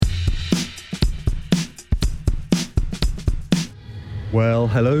Well,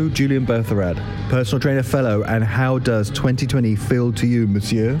 hello, Julian Bertherad, personal trainer fellow, and how does 2020 feel to you,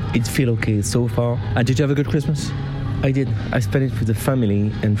 monsieur? It feels okay so far. And did you have a good Christmas? I did. I spent it with the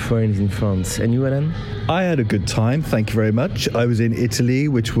family and friends in France. And you, Alan? I had a good time, thank you very much. I was in Italy,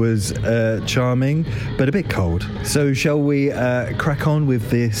 which was charming, but a bit cold. So shall we crack on with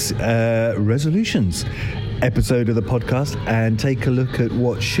this resolutions episode of the podcast and take a look at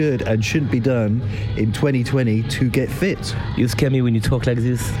what should and shouldn't be done in 2020 to get fit? You scare me when you talk like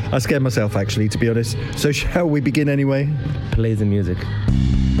this. I scared myself, actually, to be honest. So shall we begin anyway? Play the music.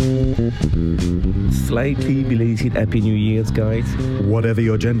 Slightly belated Happy New Year's, guys. Whatever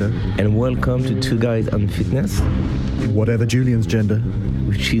your gender. And welcome to Two Guys on Fitness. Whatever Julian's gender.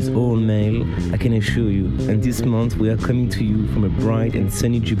 Which is all male, I can assure you. And this month we are coming to you from a bright and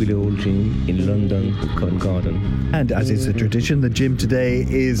sunny Jubilee Hall gym in London, Covent Garden. And as is a tradition, the gym today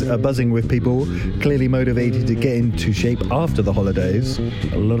is buzzing with people, clearly motivated to get into shape after the holidays.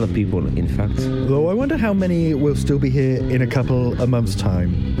 A lot of people, in fact. Though I wonder how many will still be here in a couple of months'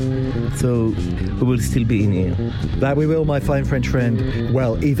 time. So we will still be in here. That we will, my fine French friend.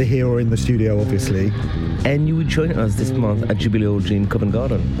 Well, either here or in the studio, obviously. And you will join us this month at Jubilee Hall Gym, Covent Garden.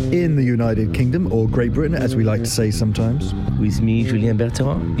 In the United Kingdom, or Great Britain, as we like to say sometimes. With me, Julien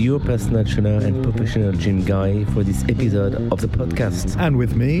Bertrand, your personal trainer and professional gym guy for this episode of the podcast. And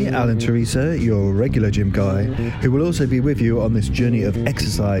with me, Alan Teresa, your regular gym guy, who will also be with you on this journey of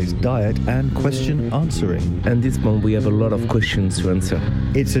exercise, diet, and question answering. And this month we have a lot of questions to answer.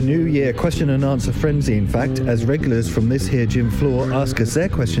 It's a New Year question and answer frenzy, in fact, as regulars from this here gym floor ask us their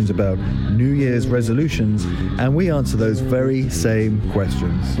questions about New Year's resolutions, and we answer those very same questions.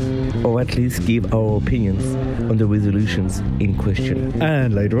 Or at least give our opinions on the resolutions in question.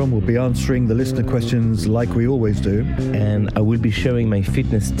 And later on we'll be answering the listener questions like we always do. And I will be sharing my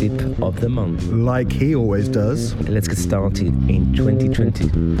fitness tip of the month. Like he always does. Let's get started in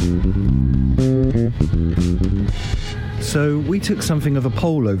 2020. So we took something of a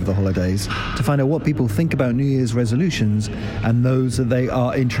poll over the holidays to find out what people think about New Year's resolutions and those that they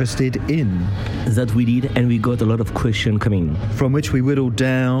are interested in. That we did, and we got a lot of questions coming. From which we whittled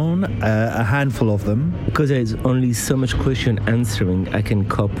down a handful of them. Because there is only so much question answering I can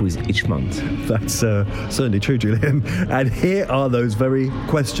cope with each month. That's certainly true, Julian. And here are those very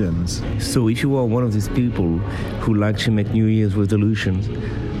questions. So if you are one of these people who like to make New Year's resolutions,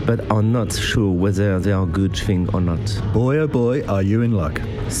 but are not sure whether they are a good thing or not. Boy, oh boy, are you in luck.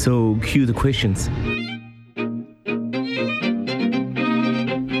 So, cue the questions.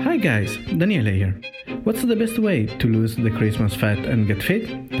 Hi guys, Daniele here. What's the best way to lose the Christmas fat and get fit?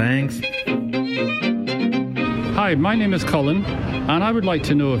 Thanks. Hi, my name is Colin, and I would like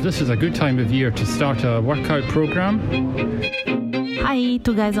to know if this is a good time of year to start a workout program. Hi,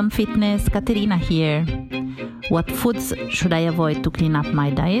 Two Guys on Fitness, Katerina here. What foods should I avoid to clean up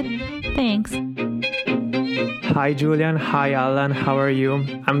my diet? Thanks. Hi Julian, hi Alan, how are you?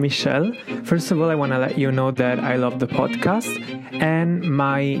 I'm Michelle. First of all, I want to let you know that I love the podcast, and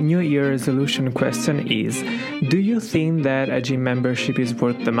my New Year resolution question is, do you think that a gym membership is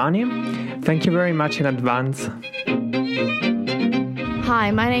worth the money? Thank you very much in advance.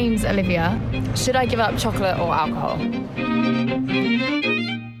 Hi, my name's Olivia. Should I give up chocolate or alcohol?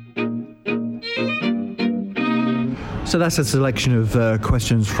 So that's a selection of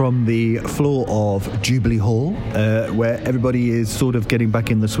questions from the floor of Jubilee Hall, where everybody is sort of getting back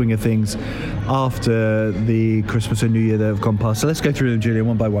in the swing of things after the Christmas and New Year that have gone past. So let's go through them, Julian,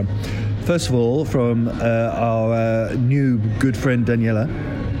 one by one. First of all, from our new good friend Daniela,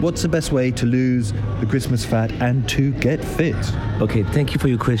 what's the best way to lose the Christmas fat and to get fit? Okay, thank you for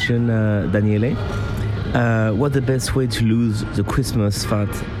your question, Daniele. What's the best way to lose the Christmas fat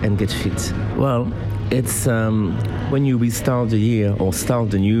and get fit? Well, it's when you restart the year or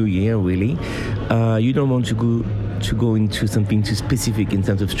start the new year, really, you don't want to go into something too specific in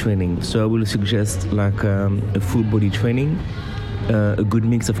terms of training. So I will suggest like a full body training, a good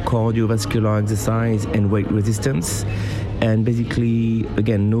mix of cardiovascular exercise and weight resistance. And basically,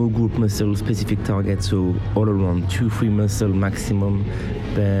 again, no group muscle specific target, so all around 2-3 muscle maximum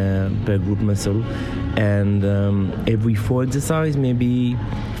per group muscle. And every 4 exercise, maybe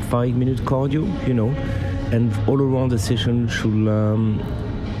 5-minute cardio, and all around the session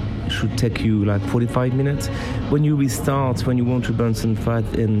should take you like 45 minutes. When you restart, when you want to burn some fat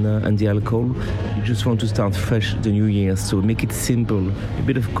and the alcohol, you just want to start fresh the new year. So make it simple. A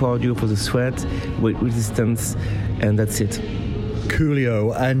bit of cardio for the sweat, weight resistance, and that's it.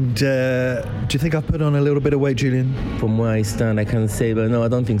 Coolio. And do you think I've put on a little bit of weight, Julian? From where I stand, I can't say, but no, I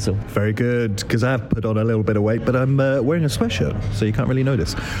don't think so. Very good, because I have put on a little bit of weight, but I'm wearing a sweatshirt, so you can't really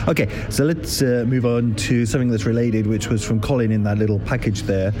notice. Okay, so let's move on to something that's related, which was from Colin in that little package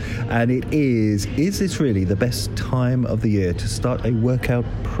there. And it is this really the best time of the year to start a workout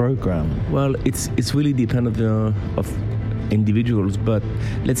program? Well, it's really dependent of individuals, but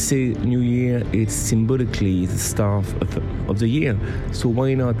let's say New Year, it's symbolically the start of the year, so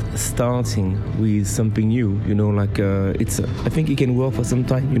why not starting with something new, like I think it can work for some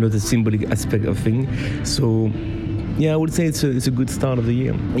time, the symbolic aspect of thing. So yeah, I would say it's a good start of the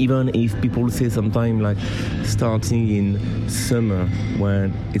year, even if people say sometime like starting in summer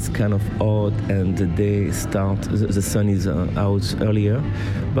when it's kind of hot and the sun is out earlier.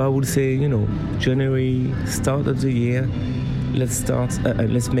 But I would say, January, start of the year, let's start,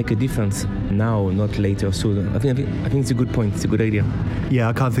 let's make a difference now, not later. So I think it's a good point. It's a good idea. Yeah,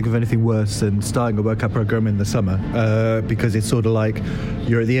 I can't think of anything worse than starting a workout program in the summer because it's sort of like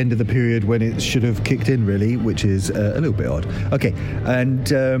you're at the end of the period when it should have kicked in, really, which is a little bit odd. Okay,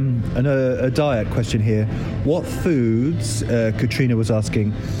 and a diet question here. What foods, Katrina was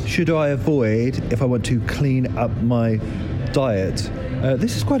asking, should I avoid if I want to clean up my diet?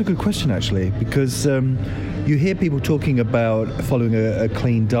 This is quite a good question, actually, because you hear people talking about following a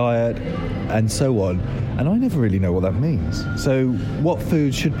clean diet and so on, and I never really know what that means. So what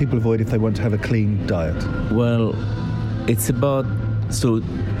foods should people avoid if they want to have a clean diet? Well, it's a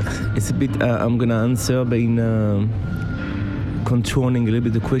bit, I'm going to answer by contouring a little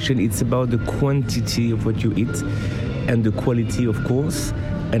bit the question. It's about the quantity of what you eat and the quality, of course.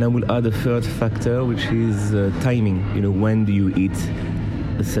 And I will add a third factor, which is timing. When do you eat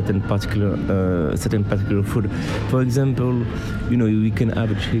a certain particular food? For example, we can have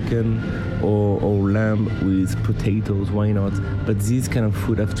a chicken or lamb with potatoes. Why not? But these kind of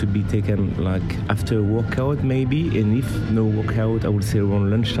food have to be taken like after a workout, maybe. And if no workout, I would say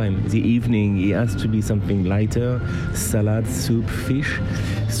around lunchtime. The evening, it has to be something lighter: salad, soup, fish.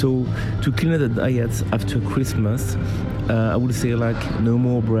 So to clean up the diet after Christmas, I would say like no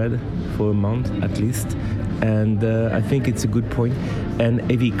more bread for a month at least. And I think it's a good point. And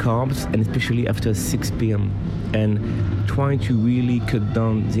heavy carbs, and especially after 6 p.m. And trying to really cut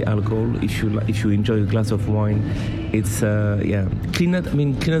down the alcohol. If you enjoy a glass of wine, it's clean up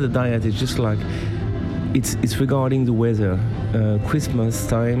the diet. It's just like it's regarding the weather. Christmas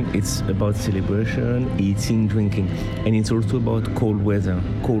time, it's about celebration, eating, drinking, and it's also about cold weather.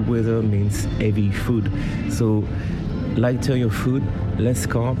 Cold weather means heavy food. So lighter your food, less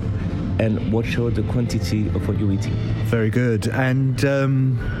carb, and watch out the quantity of what you're eating. Very good. And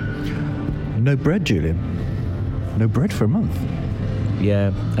no bread, Julian. No bread for a month.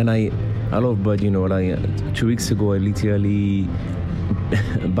 Yeah, and I love bread. 2 weeks ago I literally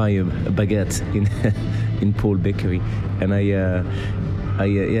buy a baguette in Paul Bakery, and I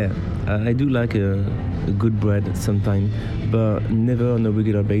do like a good bread sometimes, but never on a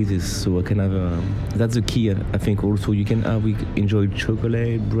regular basis. So I can have that's the key. I think also you can enjoy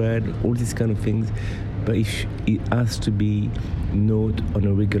chocolate, bread, all these kind of things, but if it has to be not on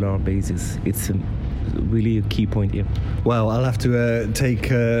a regular basis. It's really a key point here. Well, I'll have to take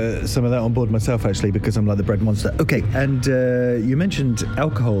some of that on board myself, actually, because I'm like the bread monster. Okay, and you mentioned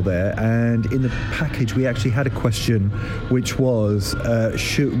alcohol there, and in the package we actually had a question which was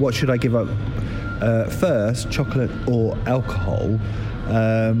what should I give up first, chocolate or alcohol?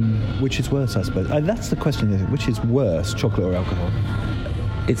 Which is worse, I suppose. That's the question, isn't it? Which is worse, chocolate or alcohol?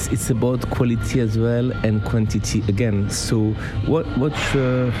 It's about quality as well and quantity again. So what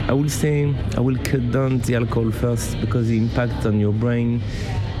I will say, I will cut down the alcohol first, because the impact on your brain,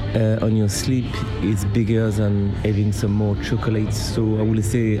 on your sleep is bigger than having some more chocolate. So I will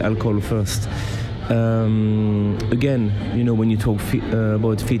say alcohol first. Again, when you talk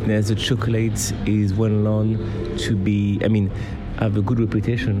about fitness, the chocolate is well known to be, have a good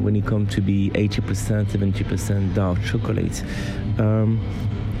reputation when it comes to be 80%, 70% dark chocolate.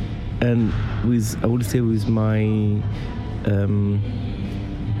 And I would say with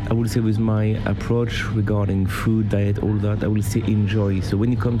my approach regarding food, diet, all that, I will say enjoy. So when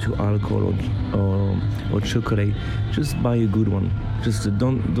you come to alcohol or chocolate, just buy a good one. Just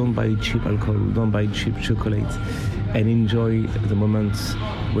don't buy cheap alcohol, don't buy cheap chocolate, and enjoy the moments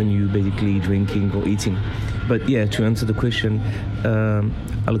when you basically drinking or eating. But yeah, to answer the question,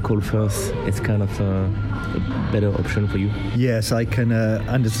 alcohol first, it's kind of a better option for you. Yes, I can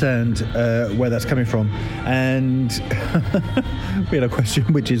understand where that's coming from. And we had a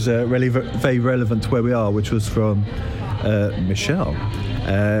question which is very relevant to where we are, which was from Michelle.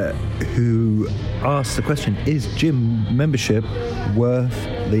 who asked the question, is gym membership worth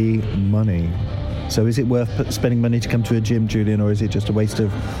the money? So is it worth spending money to come to a gym, Julian, or is it just a waste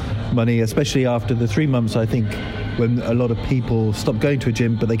of money, especially after the 3 months, I think, when a lot of people stop going to a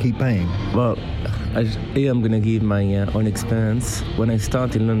gym, but they keep paying? Well, I'm going to give my own experience. When I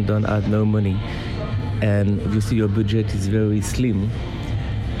started in London, I had no money. And obviously your budget is very slim.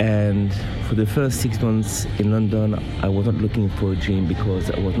 And for the first 6 months in London, I was not looking for a gym because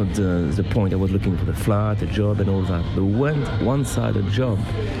that was not the point. I was looking for the flat, a job and all that. But once I had a job,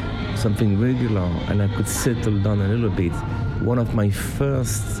 something regular, and I could settle down a little bit, one of my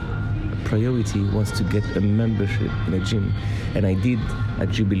first priority was to get a membership in a gym. And I did at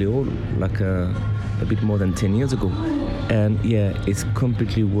Jubilee Hall like a bit more than 10 years ago. And yeah, it's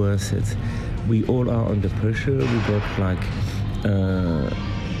completely worth it. We all are under pressure. We got like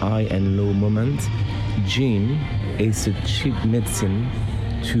high and low moments. Gym is a cheap medicine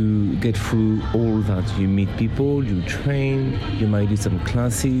to get through all that. You meet people, you train, you might do some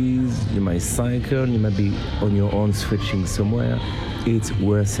classes, you might cycle, you might be on your own stretching somewhere. It's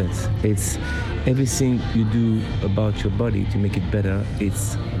worth it. It's everything you do about your body to make it better,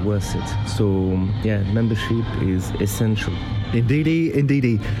 it's worth it. So yeah, membership is essential.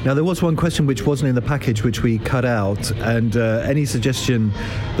 Indeedy. Now, there was one question which wasn't in the package, which we cut out, and any suggestion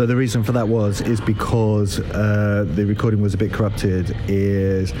that the reason for that is because the recording was a bit corrupted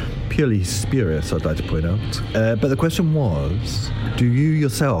is purely spurious, I'd like to point out. But the question was, do you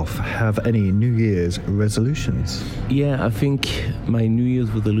yourself have any New Year's resolutions? Yeah, I think my New Year's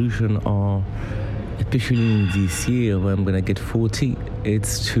resolution are, especially in this year where I'm going to get 40,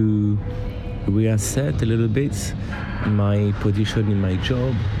 it's to reassess a little bit my position in my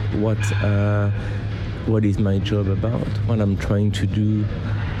job, what is my job about, what I'm trying to do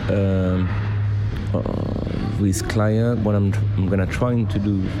with client, what I'm gonna trying to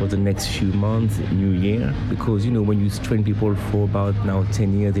do for the next few months, new year, because when you train people for about now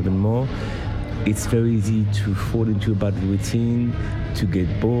 10 years, even more, it's very easy to fall into a bad routine, to get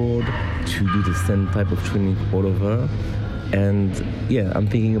bored, to do the same type of training all over. And yeah, I'm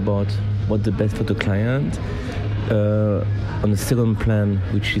thinking about what's the best for the client. On the second plan,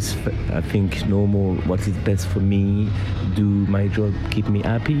 which is, I think, normal, what is best for me, do my job keep me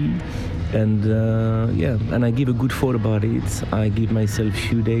happy, and and I give a good thought about it. I give myself a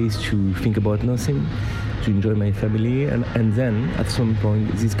few days to think about nothing, to enjoy my family, and then at some point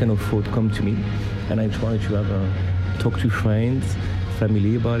this kind of thought come to me, and I try to have talk to friends,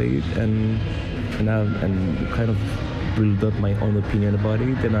 family about it, and kind of build up my own opinion about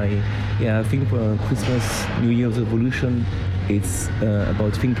it. And I think for Christmas, New Year's resolution, it's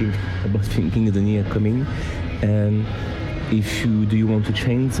about thinking the new year coming, and do you want to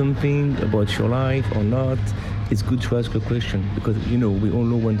change something about your life or not? It's good to ask a question, because we all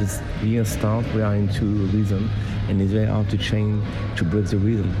know when this year starts, we are into a rhythm, and it's very hard to change, to break the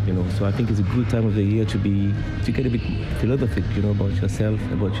rhythm. So I think it's a good time of the year to get a bit philosophic, about yourself,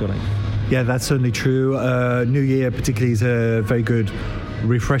 about your life. Yeah, that's certainly true. New Year particularly is a very good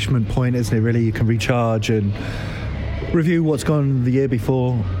refreshment point, isn't it, really? You can recharge and review what's gone the year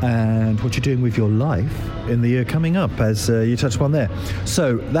before and what you're doing with your life in the year coming up, as you touched upon there.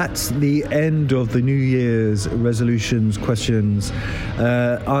 So that's the end of the New Year's resolutions, questions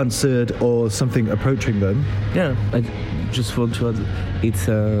answered, or something approaching them. Yeah, I just want to add, it's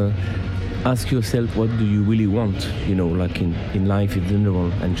ask yourself, what do you really want, like in life in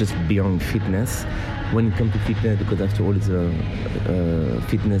general, and just beyond fitness. When it comes to fitness, because after all it's a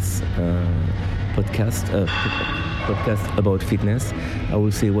fitness podcast about fitness, I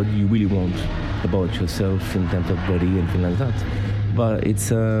will say, what do you really want about yourself in terms of body and things like that. But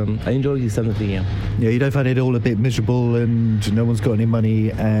it's I enjoy this time of the year. Yeah, you don't find it all a bit miserable and no one's got any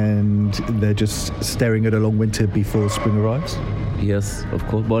money and they're just staring at a long winter before spring arrives? Yes, of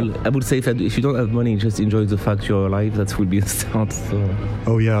course. Well, I would say that if you don't have money, just enjoy the fact you're alive. That would be a start. So.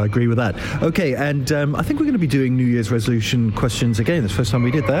 Oh yeah, I agree with that. Okay, and I think we're going to be doing New Year's resolution questions again. It's the first time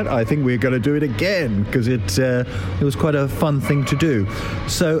we did that. I think we're going to do it again because it was quite a fun thing to do.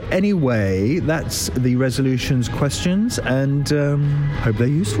 So anyway, that's the resolutions questions, and hope they're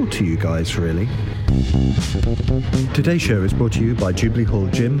useful to you guys, really. Today's show is brought to you by Jubilee Hall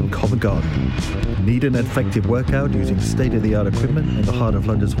Gym, Covent Garden. Need an effective workout using state-of-the-art equipment in the heart of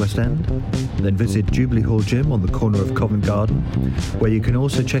London's West End? Then visit Jubilee Hall Gym on the corner of Covent Garden, where you can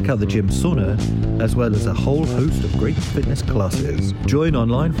also check out the gym sauna, as well as a whole host of great fitness classes. Join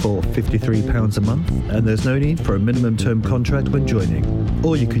online for £53 a month, and there's no need for a minimum term contract when joining.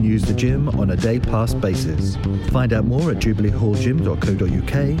 or you can use the gym on a day pass basis. Find out more at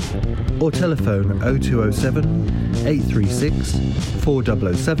jubileehallgym.co.uk or telephone 0207 836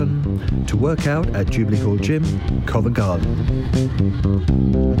 4007 to work out at Jubilee Hall Gym, Covent Garden.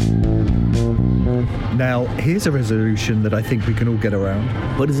 Now, here's a resolution that I think we can all get around.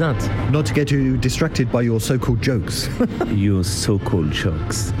 What is that? Not to get you distracted by your so-called jokes. Your so-called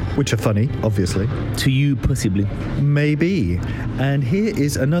jokes. Which are funny, obviously. To you, possibly. Maybe. And here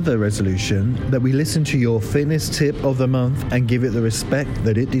is another resolution, that we listen to your fitness tip of the month and give it the respect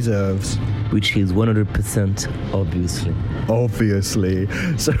that it deserves. Which is 100% obviously. Obviously.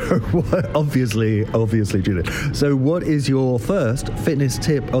 So, obviously, Julian. So, what is your first fitness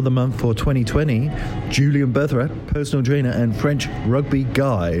tip of the month for 2020? Julian Berthrat, personal trainer and French rugby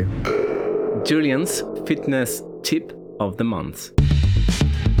guy. Julian's fitness tip of the month.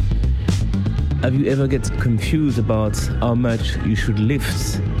 Have you ever get confused about how much you should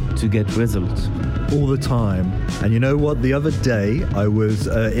lift to get results? All the time. And you know what? The other day I was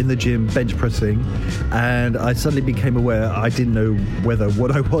in the gym bench pressing, and I suddenly became aware I didn't know whether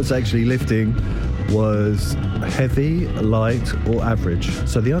what I was actually lifting was heavy, light, or average.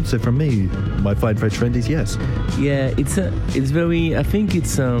 So the answer from me, my fine French friend, is yes. Yeah, it's very. I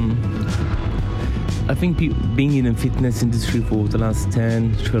think being in the fitness industry for the last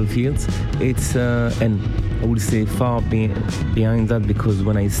 10, 12 years, it's, and I would say far behind that, because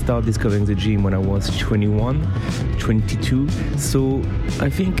when I started discovering the gym when I was 21, 22, so I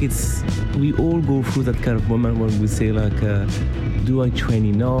think we all go through that kind of moment when we say like, do I train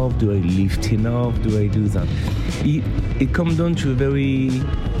enough? Do I lift enough? Do I do that? It comes down to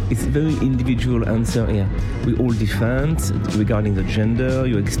it's a very individual answer. Yeah, we all different regarding the gender,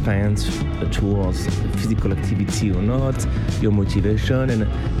 your experience towards physical activity or not, your motivation,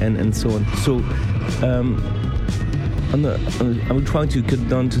 and so on. So I will try to cut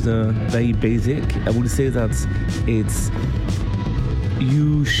down to the very basic. I would say that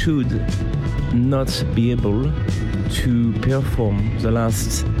you should not be able to perform the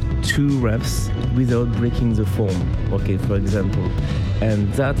last 2 reps without breaking the form, okay, for example.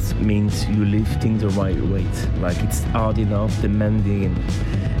 And that means you're lifting the right weight, like it's hard enough, demanding,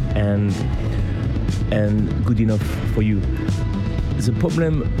 and good enough for you. The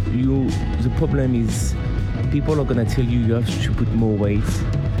problem is people are gonna tell you have to put more weight,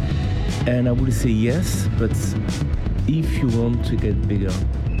 and I would say yes, but if you want to get bigger,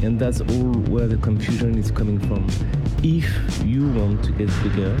 and that's all where the confusion is coming from. If you want to get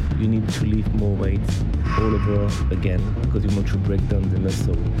bigger, you need to lift more weight all over again, because you want to break down the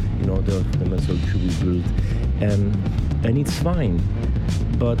muscle in order for the muscle to be built, and it's fine,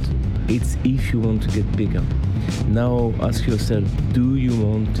 but it's if you want to get bigger. Now ask yourself, do you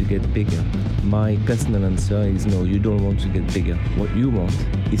want to get bigger? My personal answer is no, you don't want to get bigger. What you want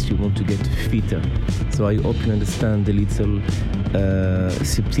is you want to get fitter. So I hope you understand the little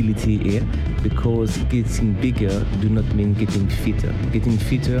subtlety here, because getting bigger do not mean getting fitter. Getting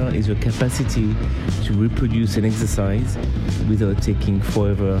fitter is your capacity to reproduce an exercise without taking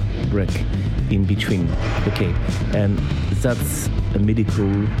forever break in between. Okay, and that's a medical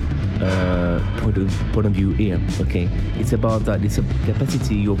point of view here. Okay, it's about that. It's a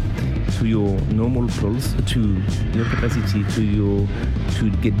capacity to your normal pulse, to your capacity to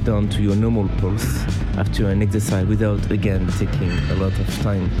get down to your normal pulse after an exercise without again taking a lot of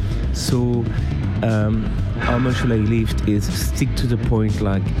time. So how much should I lift is stick to the point,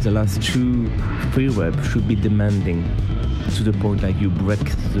 like the last 2-3 reps should be demanding to the point like you break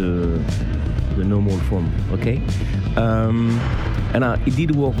the normal form. Okay. And it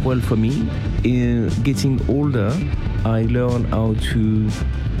did work well for me. In getting older, I learned how to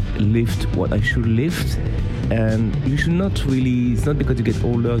lift what I should lift, and you should not really, it's not because you get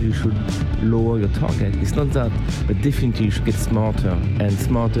older you should lower your target. It's not that, but definitely you should get smarter, and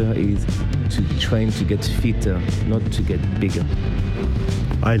smarter is to train to get fitter, not to get bigger.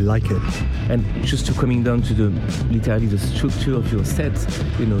 I like it. And just to coming down to literally the structure of your sets,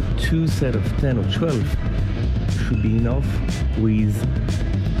 2 sets of 10 or 12 should be enough, with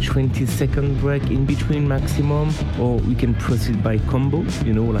 20-second break in between maximum, or we can proceed by combo,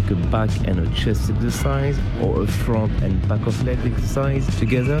 like a back and a chest exercise, or a front and back of leg exercise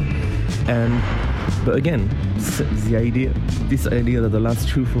together. But again, this idea that the last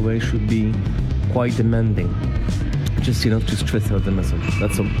 2 reps should be quite demanding, just enough to stress out the muscle.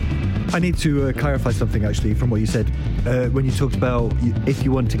 That's all. I need to clarify something actually from what you said. When you talked about if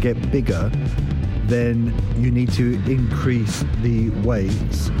you want to get bigger, then you need to increase the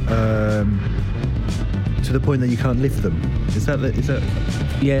weights to the point that you can't lift them. Is that?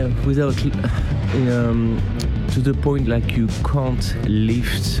 Yeah, without to the point like you can't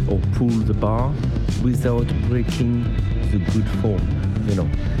lift or pull the bar without breaking the good form, you know.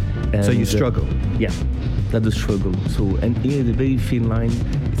 And, so you struggle? Yeah, that's the struggle. So, and here the very thin line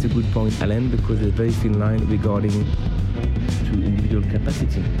is a good point, Alan, because the very thin line regarding to individual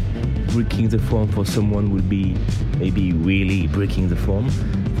capacity. Breaking the form for someone will be maybe really breaking the form.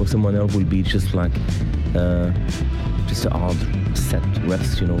 For someone else will be just like just a hard set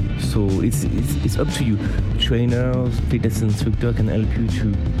rest, you know. So it's up to you. Trainers, fitness instructor can help you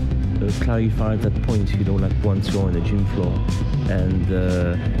to clarify that point, you know, like once you're on the gym floor, and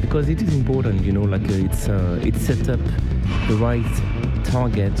because it is important, you know, like it's set up the right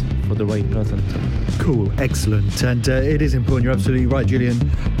target for the right person. Cool, excellent, and it is important. You're absolutely right,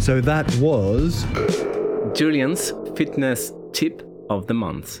 Julian. So that was Julian's fitness tip of the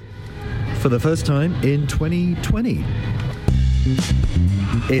month for the first time in 2020.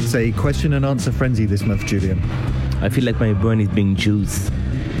 It's a question and answer frenzy this month, Julian. I feel like my brain is being juiced.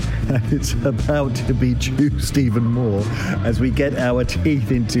 It's about to be juiced even more as we get our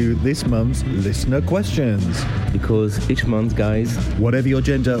teeth into this month's listener questions. Because each month, guys, whatever your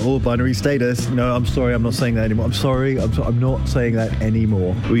gender or binary status, no, I'm sorry, I'm not saying that anymore. I'm not saying that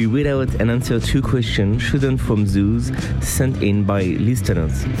anymore. We read out and answer 2 questions chosen from zoos sent in by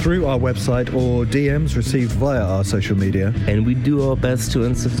listeners through our website or DMs received via our social media. And we do our best to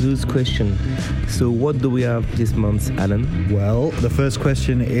answer those questions. So what do we have this month, Alan? Well, the first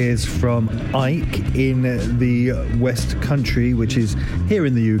question is from Ike in the West Country, which is here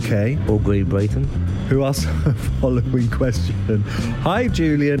in the UK. Or Great Britain. Who asks the following question. Hi,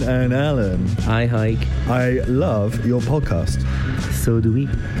 Julian and Alan. Hi, Ike. I love your podcast. So do we.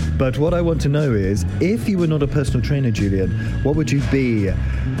 But what I want to know is, if you were not a personal trainer, Julian, what would you be?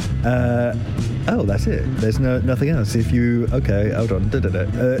 Oh, that's it. There's nothing else. If you... Okay, hold on.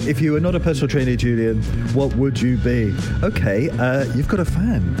 If you were not a personal trainer, Julian, what would you be? Okay, you've got a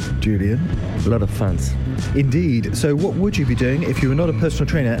fan, Julian. A lot of fans. Indeed. So what would you be doing if you were not a personal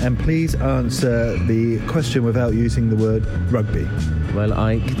trainer? And please answer the question without using the word rugby. Well,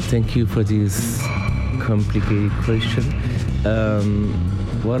 Ike, thank you for this complicated question.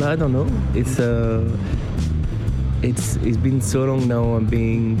 Well, I don't know. It's been so long now.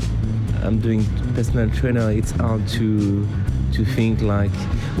 I'm doing personal trainer. It's hard to think like,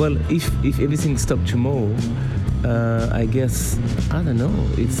 well, if everything stopped tomorrow, I guess, I don't know.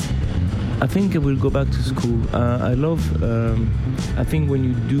 I think I will go back to school. I love. I think when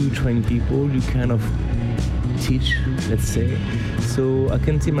you do train people, you kind of teach, let's say. So I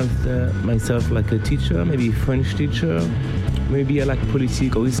can see myself like a teacher, maybe a French teacher. Maybe I like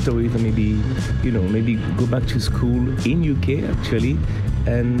politics or history, or maybe, you know, maybe go back to school in UK actually,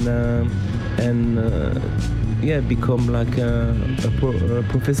 and become like a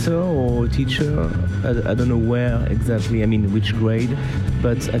professor or a teacher. I don't know where exactly, I mean which grade,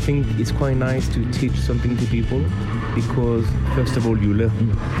 but I think it's quite nice to teach something to people, because first of all you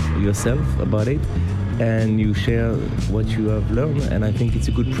learn yourself about it and you share what you have learned, and I think it's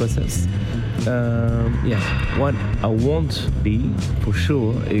a good process. What I won't be for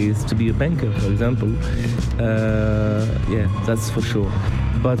sure is to be a banker, for example. That's for sure.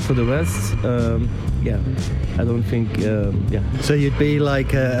 But for the rest, I don't think, So you'd be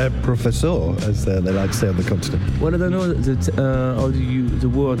like a professor, as they like to say on the continent? Well, I don't know the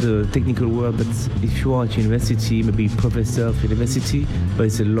technical word, but if you are at university, maybe professor of university, but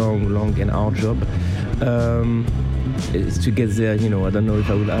it's a long and hard job. It's to get there, you know. I don't know if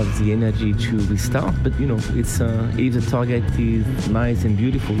I will have the energy to restart, but you know, it's if the target is nice and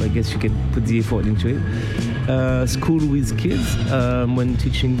beautiful, I guess you can put the effort into it. School with kids, when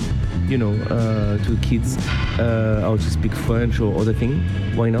teaching, you know, to kids how to speak French or other thing,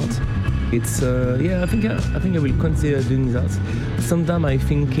 why not? It's I think I will consider doing that. Sometimes I'm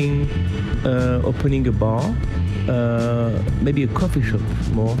thinking opening a bar, maybe a coffee shop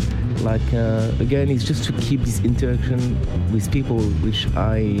more. Like again, it's just to keep this interaction with people, which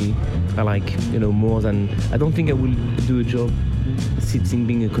I like, you know, more than. I don't think I will do a job sitting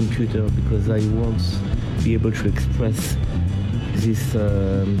being a computer, because I won't be able to express this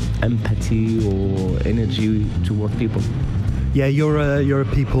empathy or energy toward people. Yeah, you're a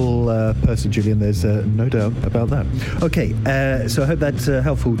people person, Julian. There's no doubt about that. Okay, so I hope that's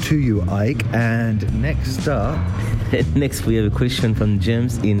helpful to you, Ike. And next up... Next, we have a question from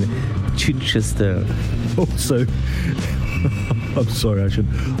James in Chichester. Also... I'm sorry, I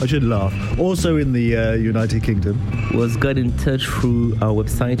should laugh. Also in the United Kingdom. Was got in touch through our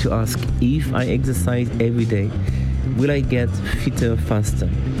website to ask if I exercise every day. will I get fitter faster?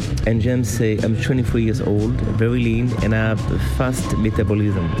 And James say, I'm 24 years old, very lean, and I have a fast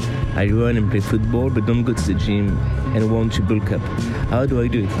metabolism. I run and play football, but don't go to the gym and want to bulk up. How do I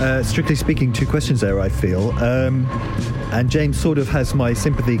do it? Strictly speaking, two questions there, I feel. And James sort of has my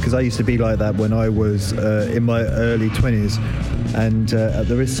sympathy because I used to be like that when I was in my early 20s. And at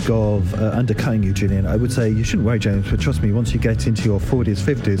the risk of undercutting you, Julian, I would say you shouldn't worry, James, but trust me, once you get into your 40s,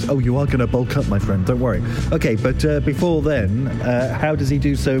 50s, you are going to bulk up, my friend, don't worry. Okay, but before then, how does he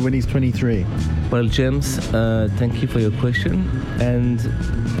do so when he's 23? Well, James, thank you for your question. And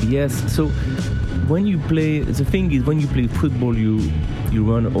yes, so when you play, the thing is, when you play football, you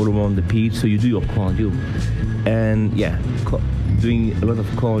run all around the pitch, so you do your cardio. And yeah, doing a lot of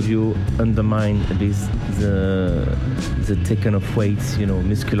cardio undermine the taking of weights,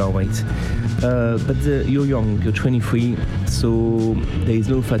 muscular weights. But you're young, you're 23, so there is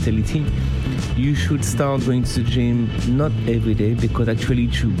no fatality. You should start going to the gym not every day, because actually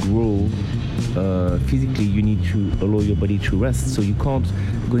to grow physically you need to allow your body to rest. So you can't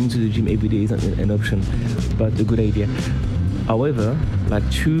going to the gym every day is an option, but a good idea. However, like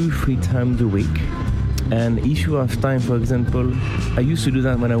 2-3 times a week. And if you have time, for example, I used to do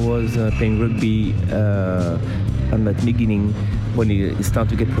that when I was playing rugby in the beginning. When you start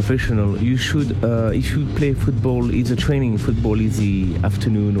to get professional, you should, if you play football, either training football is the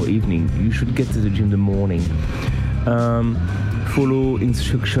afternoon or evening, you should get to the gym in the morning. Follow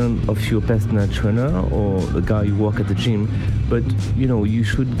instruction of your personal trainer or the guy you work at the gym, but you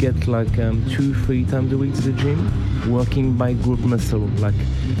should get like 2-3 times a week to the gym, working by group muscle, like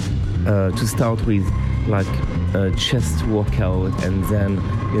to start with, like chest workout and then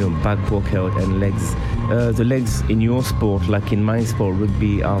back workout and legs. The legs in your sport, like in my sport,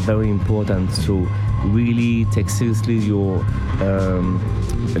 rugby, are very important. So really take seriously your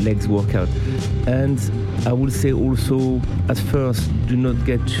legs workout. And I would say also, at first, do not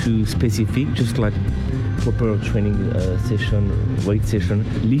get too specific, just like proper training session, weight session.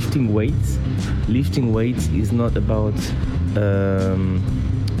 Lifting weights is not about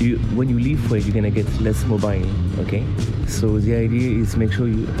when you lift weight, you're gonna get less mobile, okay? So the idea is make sure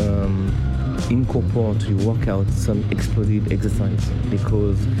you incorporate to your workout some explosive exercise,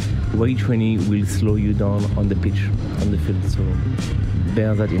 because weight training will slow you down on the pitch, on the field. So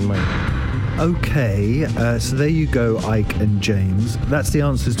bear that in mind. Okay, so there you go, Ike and James. That's the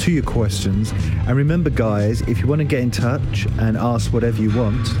answers to your questions. And remember, guys, if you want to get in touch and ask whatever you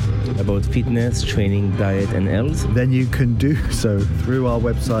want about fitness, training, diet, and health, then you can do so through our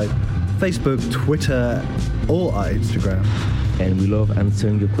website, Facebook, Twitter, or our Instagram. And we love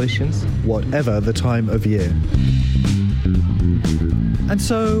answering your questions, whatever the time of year. And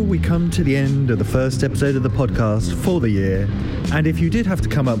so we come to the end of the first episode of the podcast for the year. And if you did have to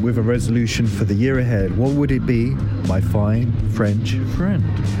come up with a resolution for the year ahead, what would it be, my fine French friend?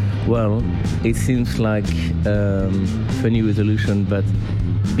 Well, it seems like a funny resolution, but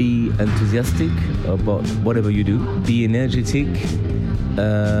be enthusiastic about whatever you do. Be energetic,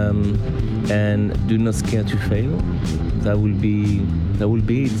 and do not scare to fail. That will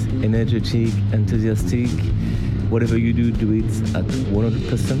be it. Energetic, enthusiastic. Whatever you do it at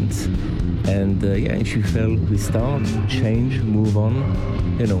 100%. And if you fail, restart, change, move on.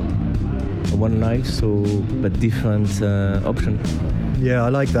 One life, but different option. Yeah, I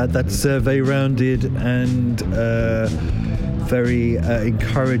like that. That's very rounded and very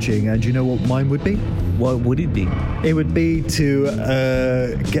encouraging. And you know what mine would be? What would it be? It would be to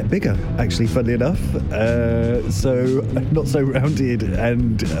get bigger, actually, funnily enough. So not so rounded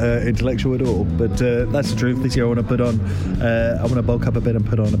and intellectual at all. But that's the truth. This year I want to bulk up a bit and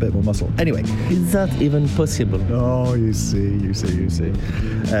put on a bit more muscle. Anyway. Is that even possible? Oh, you see. Yes,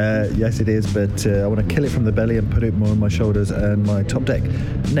 it is. But I want to kill it from the belly and put it more on my shoulders and my top deck.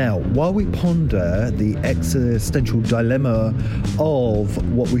 Now, while we ponder the existential dilemma of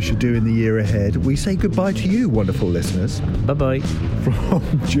what we should do in the year ahead, we say goodbye to you, wonderful listeners. Bye-bye. From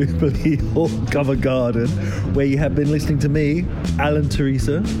Jubilee Hall Covent Garden, where you have been listening to me, Alan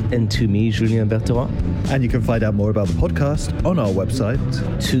Teresa. And to me, Julien Bertherat. And you can find out more about the podcast on our website,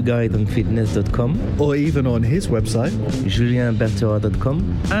 twoguidonfitness.com, or even on his website,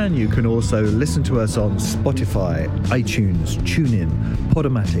 julienbertherat.com. And you can also listen to us on Spotify, iTunes, TuneIn,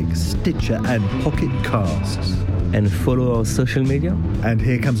 Podomatic, Stitcher, and Pocket Casts. And follow our social media. And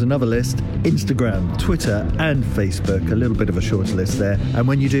here comes another list: Instagram, Twitter, and Facebook. A little bit of a shorter list there. And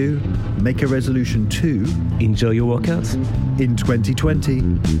when you do, make a resolution to enjoy your workouts in 2020.